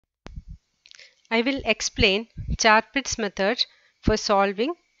I will explain Charpit's method for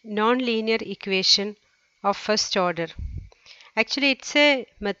solving non-linear equation of first order. Actually, it's a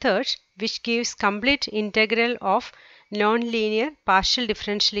method which gives complete integral of non-linear partial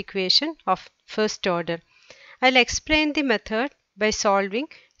differential equation of first order. I'll explain the method by solving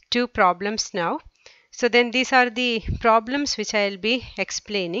two problems now. So then these are the problems which I'll be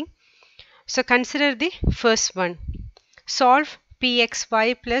explaining. So consider the first one. Solve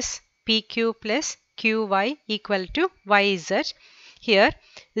pxy plus pq plus qy equal to yz. Here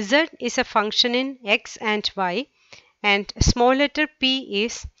z is a function in x and y, and small letter p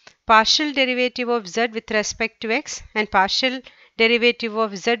is partial derivative of z with respect to x, and partial derivative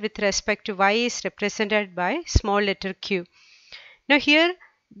of z with respect to y is represented by small letter q. Now here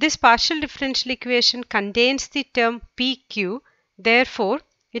this partial differential equation contains the term pq, therefore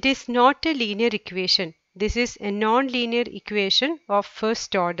it is not a linear equation. This is a non-linear equation of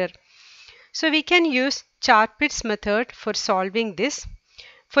first order. So we can use Charpit's method for solving this.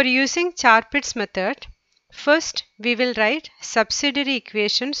 For using Charpit's method, first we will write subsidiary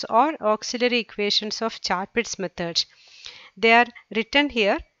equations or auxiliary equations of Charpit's method. They are written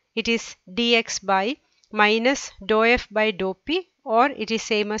here. It is dx by minus dou f by dou p, or it is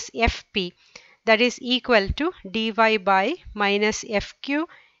same as fp, that is equal to dy by minus fq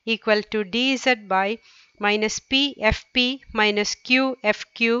equal to dz by minus p fp minus q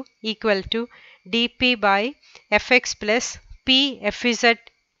fq equal to dp by fx plus p fz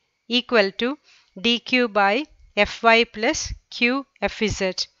equal to dq by fy plus q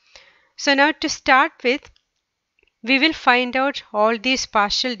fz. So now to start with, we will find out all these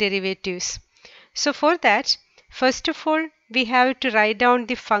partial derivatives. So for that, first of all, we have to write down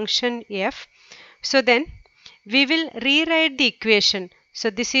the function f. So then we will rewrite the equation. So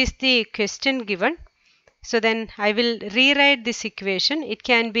this is the question given. So then I will rewrite this equation. It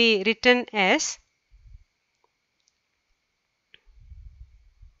can be written as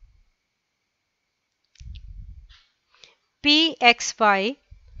pxy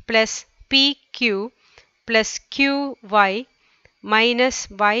plus pq plus qy minus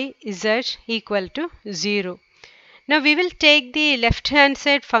yz equal to 0. Now we will take the left hand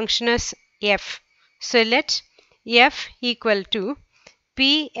side function as f. So let f equal to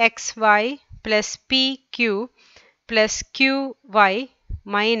pxy plus pq plus qy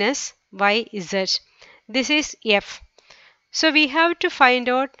minus yz. This is f. So we have to find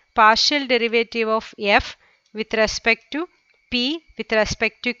out partial derivative of f with respect to p, with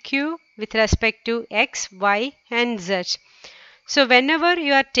respect to q, with respect to x, y and z. So whenever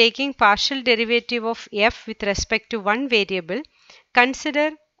you are taking partial derivative of f with respect to one variable,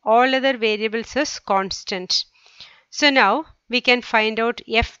 consider all other variables as constant. So now we can find out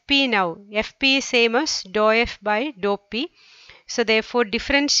fp now. Fp is same as dou f by dou p. So therefore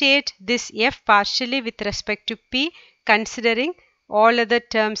differentiate this f partially with respect to p, considering all other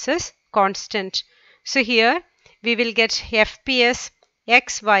terms as constant. So here we will get fp as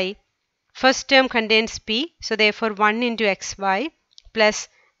xy. First term contains p, so therefore 1 into xy, plus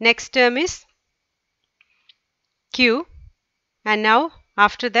next term is q, and now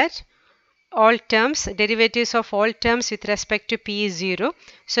after that all terms, derivatives of all terms with respect to p is 0.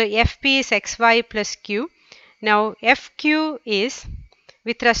 So fp is xy plus q. Now fq is,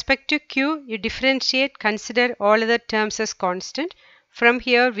 with respect to q, you differentiate, consider all other terms as constant. From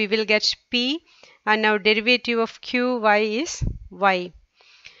here we will get p, and now derivative of qy is y.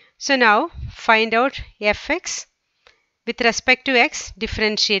 So now find out fx with respect to x,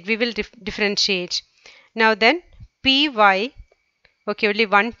 differentiate. We will differentiate. Now then py, okay, only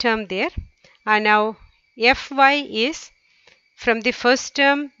one term there. And now fy is, from the first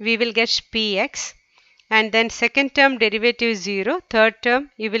term we will get px, and then second term derivative is 0, third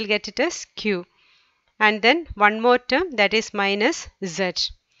term you will get it as q, and then one more term, that is minus z.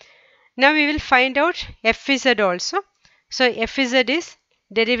 Now we will find out fz also. So fz is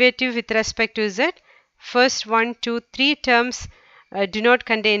derivative with respect to z. First 1, 2, 3 terms do not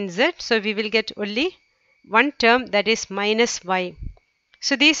contain z, so we will get only one term, that is minus y.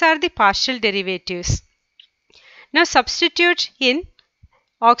 So these are the partial derivatives. Now substitute in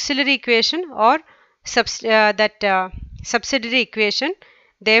auxiliary equation or subsidiary equation.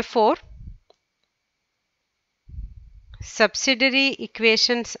 Therefore subsidiary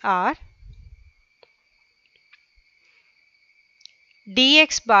equations are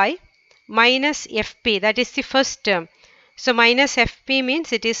dx by minus fp, that is the first term. So minus fp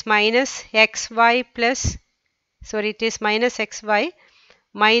means it is minus xy plus, sorry, it is minus xy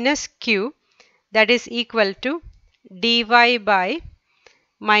minus q, that is equal to dy by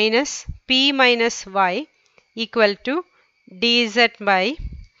minus p minus y equal to dz by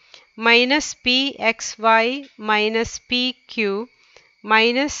minus pxy minus pq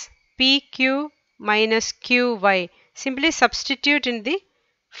minus pq minus qy. Simply substitute in the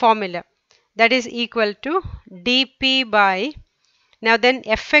formula. That is equal to dp by, now then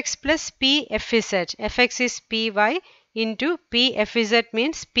fx plus pfz. Fx is py into pfz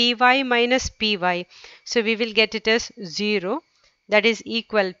means py minus py. So we will get it as 0. That is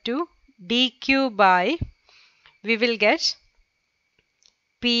equal to dq by, we will get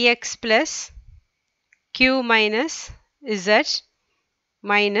px plus q minus z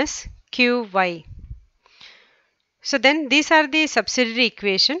minus qy. So then these are the subsidiary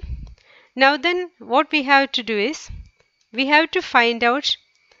equation. Now then what we have to do is, we have to find out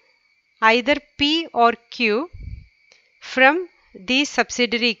either p or q from these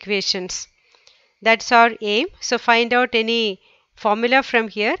subsidiary equations. That's our aim. So find out any formula from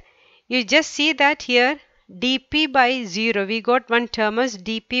here. You just see that here dp by 0, we got one term as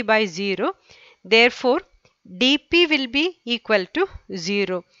dp by 0. Therefore dp will be equal to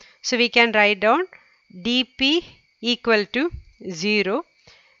 0. So we can write down dp equal to 0.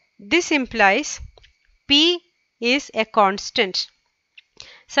 This implies p is a constant.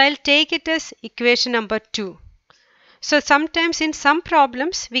 So I'll take it as equation number 2. So sometimes in some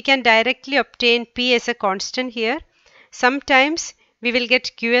problems we can directly obtain p as a constant here. Sometimes we will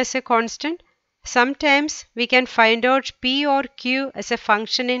get q as a constant. Sometimes we can find out p or q as a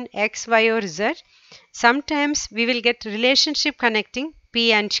function in x, y or z. Sometimes we will get relationship connecting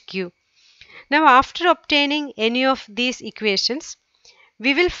p and q. Now after obtaining any of these equations,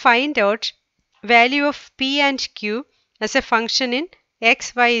 we will find out value of p and q as a function in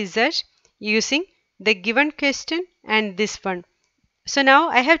x, y, z using the given question and this one. So now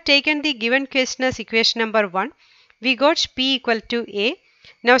I have taken the given question as equation number 1. We got p equal to a.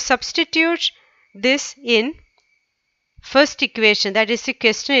 Now substitute this in first equation, that is the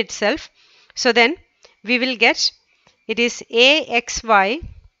question itself. So then we will get, it is axy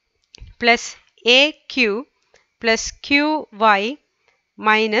plus aq plus qy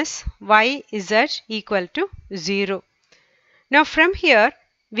minus yz equal to 0. Now from here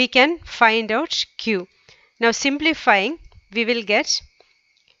we can find out q. Now simplifying, we will get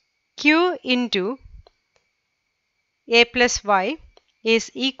q into a plus y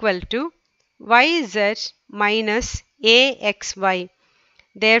is equal to yz minus axy.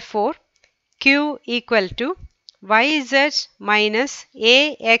 Therefore q equal to yz minus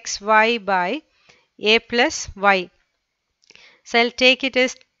axy by a plus y. So I'll take it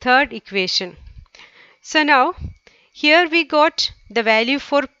as third equation. So now here we got the value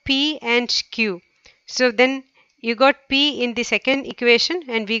for p and q. So then you got p in the second equation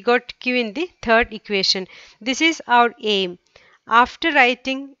and we got q in the third equation. This is our aim. After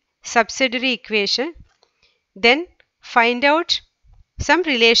writing subsidiary equation, then find out some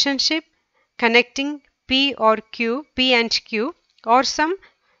relationship connecting p or q, p and q, or some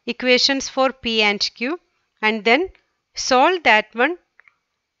equations for p and q, and then solve that one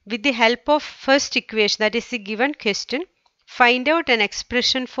with the help of first equation, that is the given question. Find out an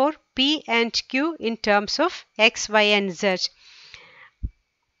expression for p and q in terms of x, y and z.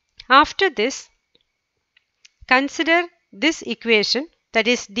 After this, consider this equation, that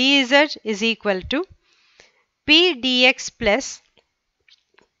is dz is equal to p dx plus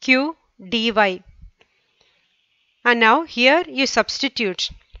q dy. And now here you substitute.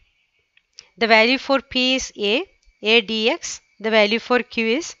 The value for p is a dx. The value for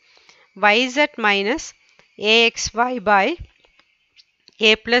q is yz minus axy by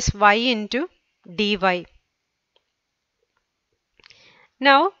a plus y into dy.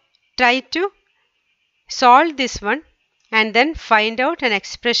 Now try to solve this one and then find out an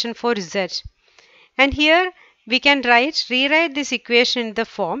expression for z. And here we can rewrite this equation in the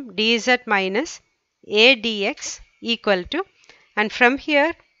form dz minus a dx equal to, and from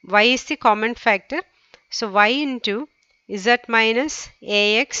here y is the common factor, so y into z minus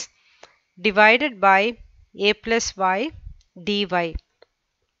ax divided by a plus y dy.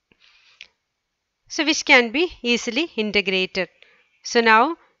 So which can be easily integrated. So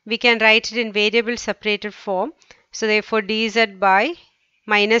now we can write it in variable separated form. So therefore dz by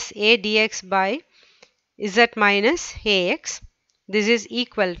minus a dx by z minus ax. This is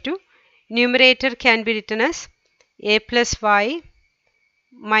equal to, numerator can be written as a plus y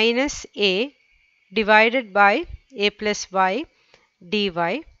minus a divided by a plus y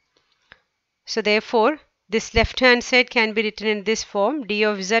dy. So therefore this left hand side can be written in this form, d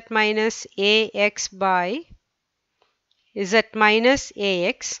of z minus ax by z minus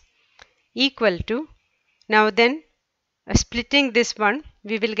ax equal to, now then splitting this one,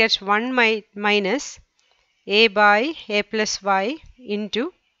 we will get 1 minus a by a plus y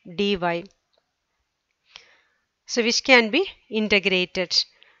into dy. So which can be integrated.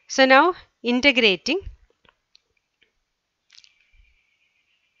 So now integrating.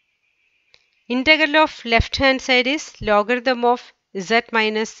 Integral of left hand side is logarithm of z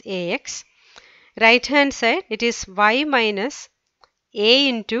minus ax. Right hand side it is y minus a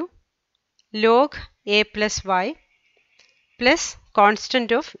into log a plus y plus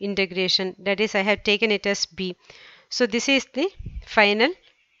constant of integration, that is I have taken it as b. So this is the final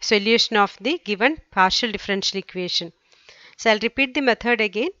solution of the given partial differential equation. So I'll repeat the method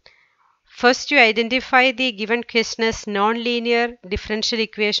again. First you identify the given question as non-linear differential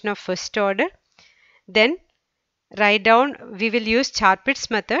equation of first order. Then write down, we will use Charpit's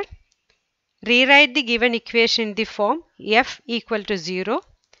method. Rewrite the given equation in the form f equal to 0.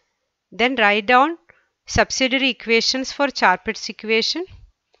 Then write down subsidiary equations for Charpit's equation.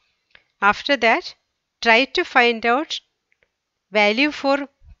 After that, try to find out value for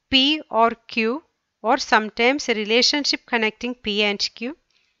P or Q, or sometimes a relationship connecting P and Q,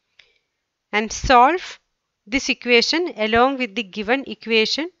 and solve this equation along with the given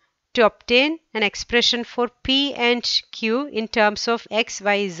equation to obtain an expression for P and Q in terms of x,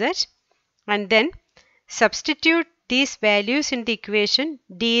 y, z, and then substitute these values in the equation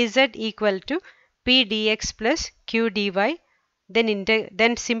dz equal to p dx plus q dy.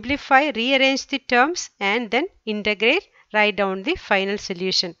 Then simplify, rearrange the terms, and then integrate, write down the final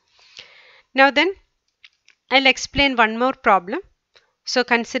solution. Now then I'll explain one more problem. So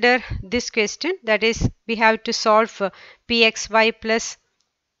consider this question, that is we have to solve pxy plus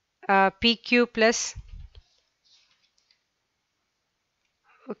pq plus,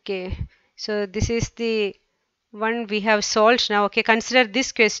 okay, so this is the one we have solved now. Okay, consider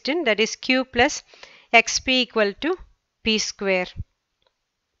this question, that is q plus xp equal to p square.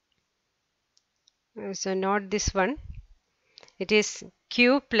 So not this one, it is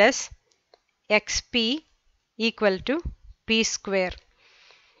q plus xp equal to p square.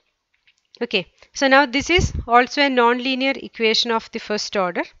 Okay, so now this is also a non-linear equation of the first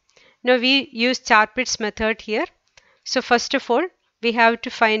order. Now we use Charpit's method here. So first of all we have to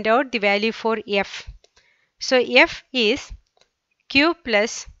find out the value for f. So f is q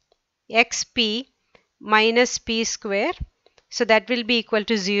plus xp minus p square. So that will be equal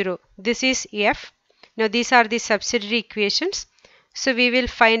to 0. This is f. Now these are the subsidiary equations. So we will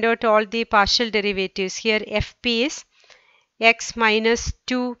find out all the partial derivatives. Here fp is x minus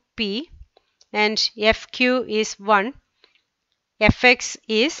 2p and fq is 1. fx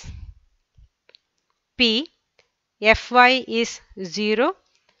is p. fy is 0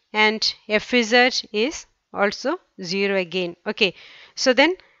 and fz is also 0 again. Okay, so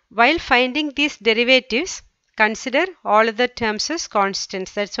then while finding these derivatives, consider all the terms as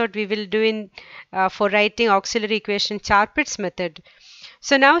constants. That's what we will do in for writing auxiliary equation Charpit's method.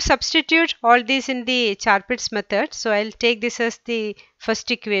 So now substitute all these in the Charpit's method. So I'll take this as the first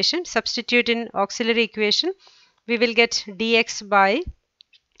equation. Substitute in auxiliary equation. We will get dx by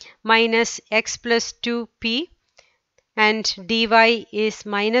minus x plus 2p and dy is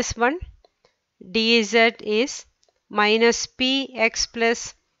minus 1. dz is minus px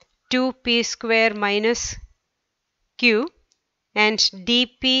plus 2p square minus q and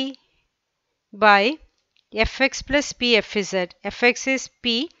dp by fx plus pfz. fx is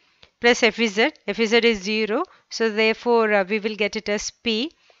p plus fz. fz is 0. So therefore we will get it as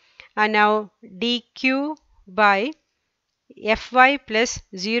p. And now dq by fy plus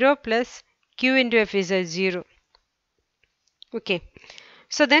 0 plus q into fz 0. Okay.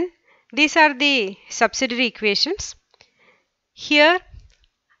 So then these are the subsidiary equations. Here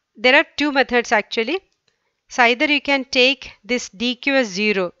there are two methods actually. So either you can take this dq as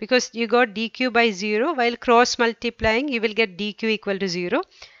 0 because you got dq by 0, while cross multiplying you will get dq equal to 0.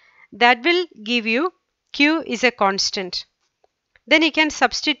 That will give you q is a constant. Then you can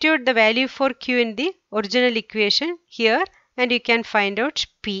substitute the value for q in the original equation here and you can find out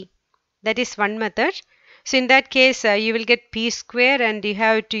p. That is one method. So in that case you will get p square and you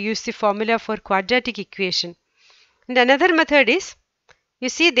have to use the formula for quadratic equation. And another method is, you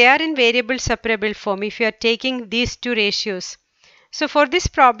see they are in variable separable form if you are taking these two ratios. So for this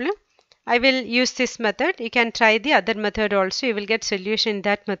problem I will use this method. You can try the other method also. You will get solution in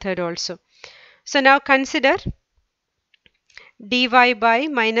that method also. So now consider dy by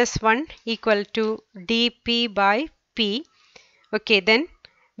minus 1 equal to dp by p. Okay, then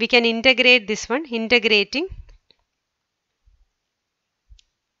we can integrate this one. Integrating,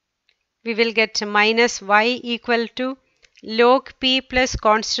 we will get minus y equal to log p plus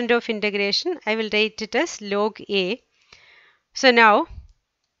constant of integration. I will write it as log a. So now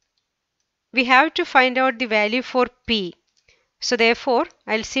we have to find out the value for p. So therefore,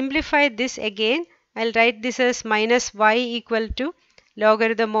 I'll simplify this again. I'll write this as minus y equal to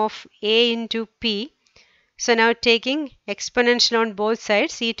logarithm of a into p. So now taking exponential on both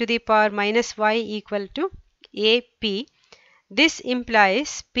sides, e to the power minus y equal to ap. This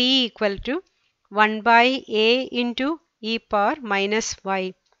implies p equal to 1 by a into e power minus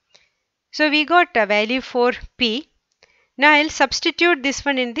y. So we got a value for p. Now I'll substitute this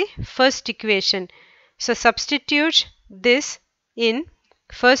one in the first equation. So substitute this in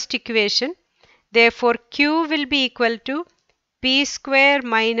first equation. Therefore q will be equal to p square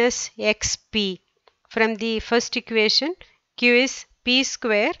minus xp. From the first equation, q is p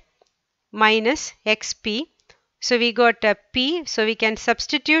square minus xp. So we got a p. So we can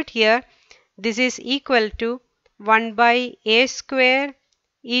substitute here. This is equal to 1 by a square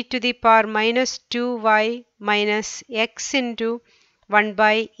e to the power minus 2y minus x into 1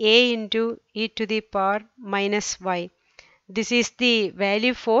 by a into e to the power minus y. This is the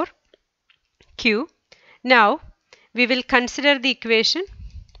value for q. Now we will consider the equation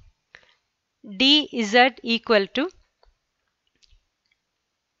dz equal to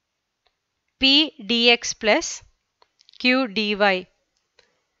p dx plus q dy.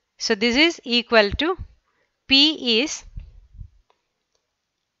 So this is equal to p is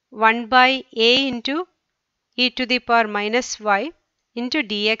 1 by a into e to the power minus y into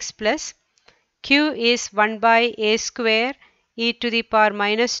dx plus q is 1 by a square e to the power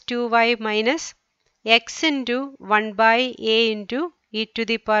minus 2y minus x into 1 by a into e to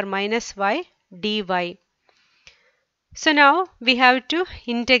the power minus y dy. So now we have to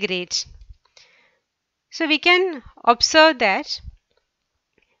integrate. So we can observe that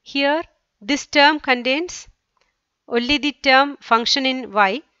here this term contains only the term function in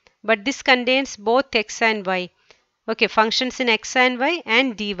y, but this contains both x and y. Okay, functions in x and y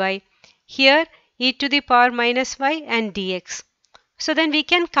and dy. Here e to the power minus y and dx. So then we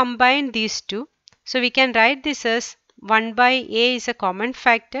can combine these two. So we can write this as 1 by a is a common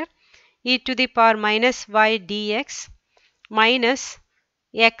factor, e to the power minus y dx minus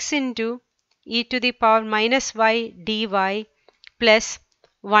x into e to the power minus y dy plus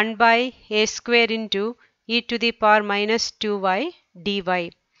 1 by a square into e to the power minus 2y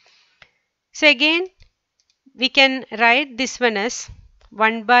dy. So again we can write this one as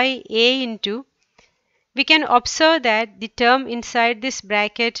 1 by a into, we can observe that the term inside this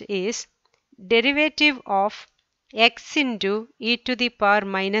bracket is derivative of x into e to the power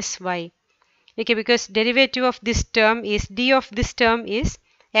minus y. Okay, because derivative of this term is, d of this term is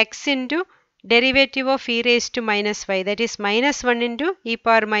x into derivative of e raised to minus y, that is minus 1 into e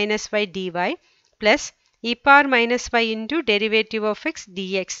power minus y dy plus e power minus y into derivative of x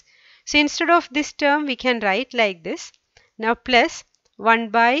dx. So instead of this term we can write like this. Now plus 1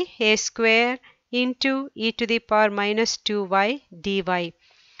 by a square into e to the power minus 2y dy.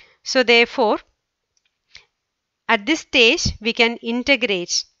 So therefore at this stage we can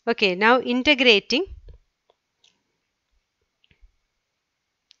integrate. Okay, now integrating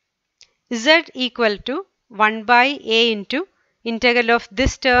z equal to 1 by a into integral of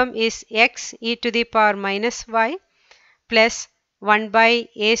this term is x e to the power minus y plus 1 by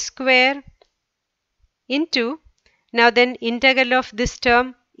a square into, now then integral of this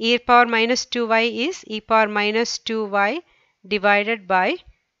term e power minus 2y is e power minus 2y divided by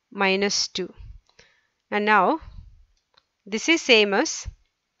minus 2. And now this is same as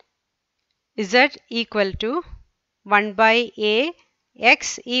z equal to 1 by a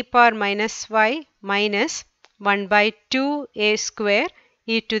x e power minus y minus 1 by 2a square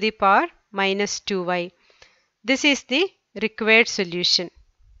e to the power minus 2y. This is the required solution.